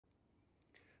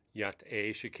Yat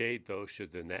e shike do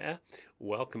shudene.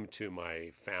 Welcome to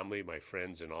my family, my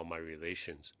friends, and all my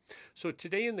relations. So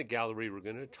today in the gallery, we're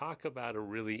going to talk about a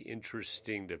really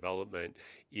interesting development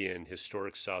in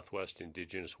historic Southwest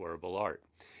Indigenous wearable art.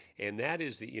 And that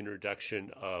is the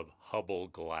introduction of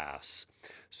Hubbell Glass.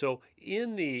 So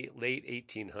in the late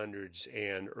 1800s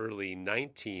and early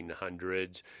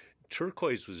 1900s,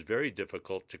 turquoise was very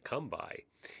difficult to come by.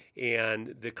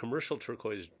 And the commercial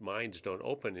turquoise mines don't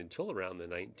open until around the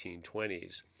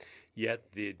 1920s.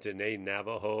 Yet the Dene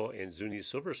Navajo and Zuni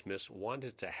silversmiths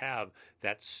wanted to have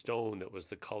that stone that was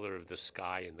the color of the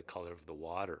sky and the color of the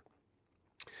water.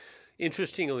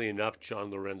 Interestingly enough,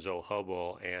 John Lorenzo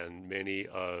Hubbell and many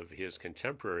of his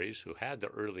contemporaries who had the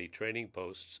early trading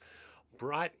posts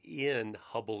brought in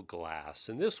Hubbell glass.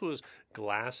 And this was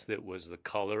glass that was the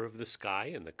color of the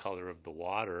sky and the color of the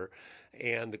water.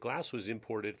 And the glass was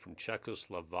imported from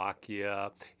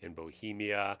Czechoslovakia and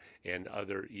Bohemia and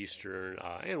other Eastern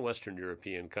and Western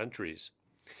European countries.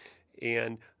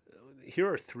 And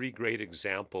here are three great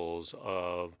examples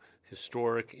of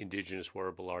historic indigenous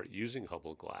wearable art using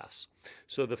Hubbell glass.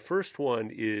 So the first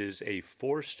one is a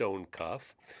 4-stone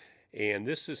cuff, and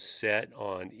this is set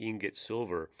on ingot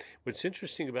silver. What's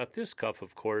interesting about this cuff,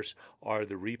 of course, are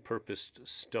the repurposed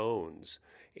stones,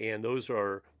 and those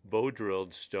are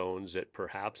bow-drilled stones that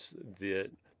perhaps the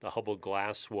Hubbell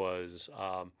glass was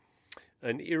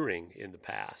an earring in the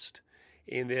past.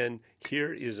 And then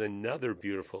here is another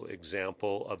beautiful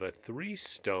example of a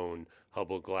 3-stone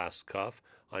Hubbell glass cuff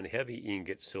on heavy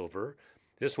ingot silver.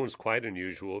 This one's quite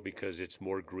unusual because it's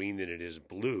more green than it is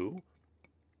blue.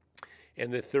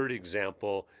 And the third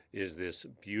example is this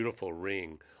beautiful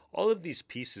ring. All of these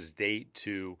pieces date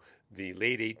to the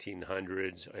late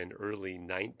 1800s and early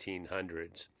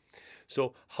 1900s.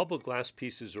 So Hubbell glass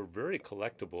pieces are very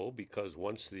collectible because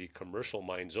once the commercial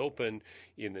mines open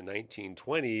in the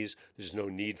 1920s, there's no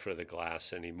need for the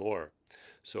glass anymore.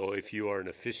 So if you are an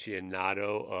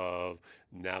aficionado of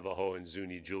Navajo and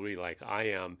Zuni jewelry like I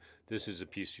am, this is a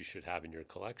piece you should have in your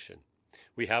collection.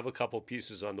 We have a couple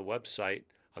pieces on the website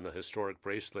on the historic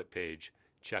bracelet page.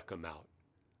 Check them out.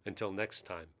 Until next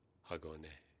time, Hagone.